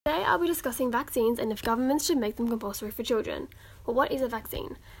Today I'll be discussing vaccines and if governments should make them compulsory for children. Well, what is a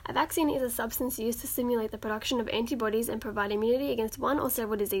vaccine? A vaccine is a substance used to stimulate the production of antibodies and provide immunity against one or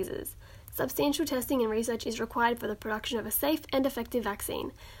several diseases. Substantial testing and research is required for the production of a safe and effective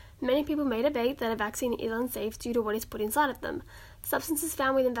vaccine. Many people may debate that a vaccine is unsafe due to what is put inside of them. Substances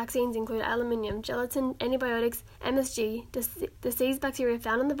found within vaccines include aluminium, gelatin, antibiotics, MSG, disease bacteria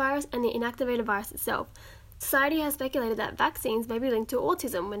found in the virus, and the inactivated virus itself. Society has speculated that vaccines may be linked to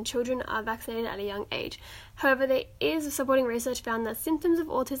autism when children are vaccinated at a young age. However, there is supporting research found that symptoms of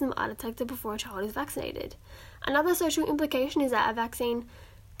autism are detected before a child is vaccinated. Another social implication is that a vaccine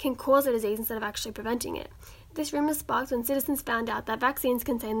can cause a disease instead of actually preventing it. This rumour sparked when citizens found out that vaccines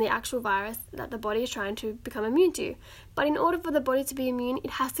contain the actual virus that the body is trying to become immune to. But in order for the body to be immune, it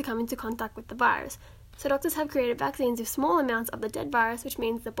has to come into contact with the virus. So doctors have created vaccines with small amounts of the dead virus, which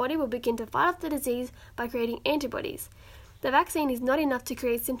means the body will begin to fight off the disease by creating antibodies. The vaccine is not enough to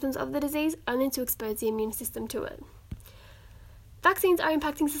create symptoms of the disease, only to expose the immune system to it. Vaccines are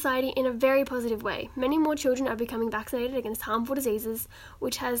impacting society in a very positive way. Many more children are becoming vaccinated against harmful diseases,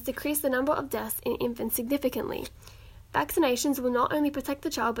 which has decreased the number of deaths in infants significantly. Vaccinations will not only protect the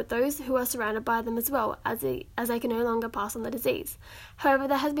child but those who are surrounded by them as well, as they can no longer pass on the disease. However,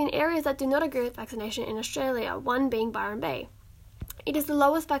 there has been areas that do not agree with vaccination in Australia, one being Byron Bay. It is the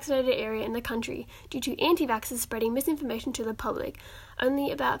lowest vaccinated area in the country due to anti-vaxxers spreading misinformation to the public.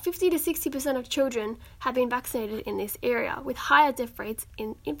 Only about 50 to 60% of children have been vaccinated in this area, with higher death rates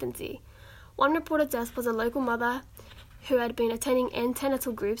in infancy. One reported death was a local mother who had been attending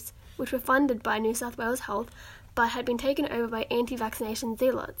antenatal groups, which were funded by New South Wales Health, but had been taken over by anti-vaccination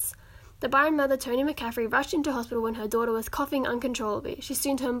zealots. The Byron mother, Tony McCaffrey, rushed into hospital when her daughter was coughing uncontrollably. She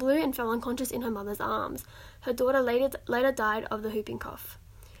soon turned blue and fell unconscious in her mother's arms. Her daughter later died of the whooping cough.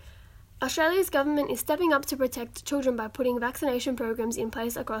 Australia's government is stepping up to protect children by putting vaccination programs in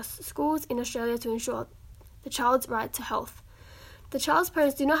place across schools in Australia to ensure the child's right to health. The child's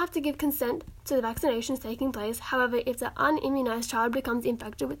parents do not have to give consent to the vaccinations taking place. However, if the unimmunised child becomes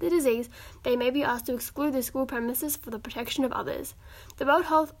infected with the disease, they may be asked to exclude the school premises for the protection of others. The World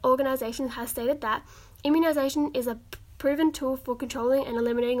Health Organization has stated that immunisation is a proven tool for controlling and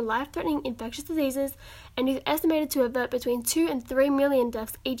eliminating life-threatening infectious diseases and is estimated to avert between 2 and 3 million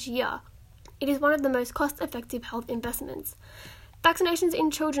deaths each year. It is one of the most cost-effective health investments. Vaccinations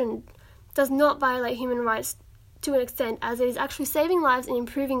in children does not violate human rights to an extent, as it is actually saving lives and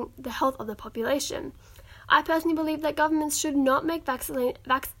improving the health of the population. I personally believe that governments should not make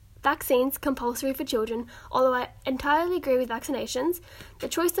vaccines compulsory for children, although I entirely agree with vaccinations. The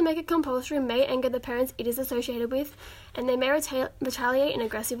choice to make it compulsory may anger the parents it is associated with, and they may retaliate in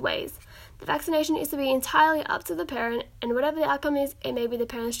aggressive ways. The vaccination is to be entirely up to the parent, and whatever the outcome is, it may be the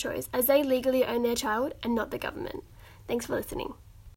parent's choice, as they legally own their child and not the government. Thanks for listening.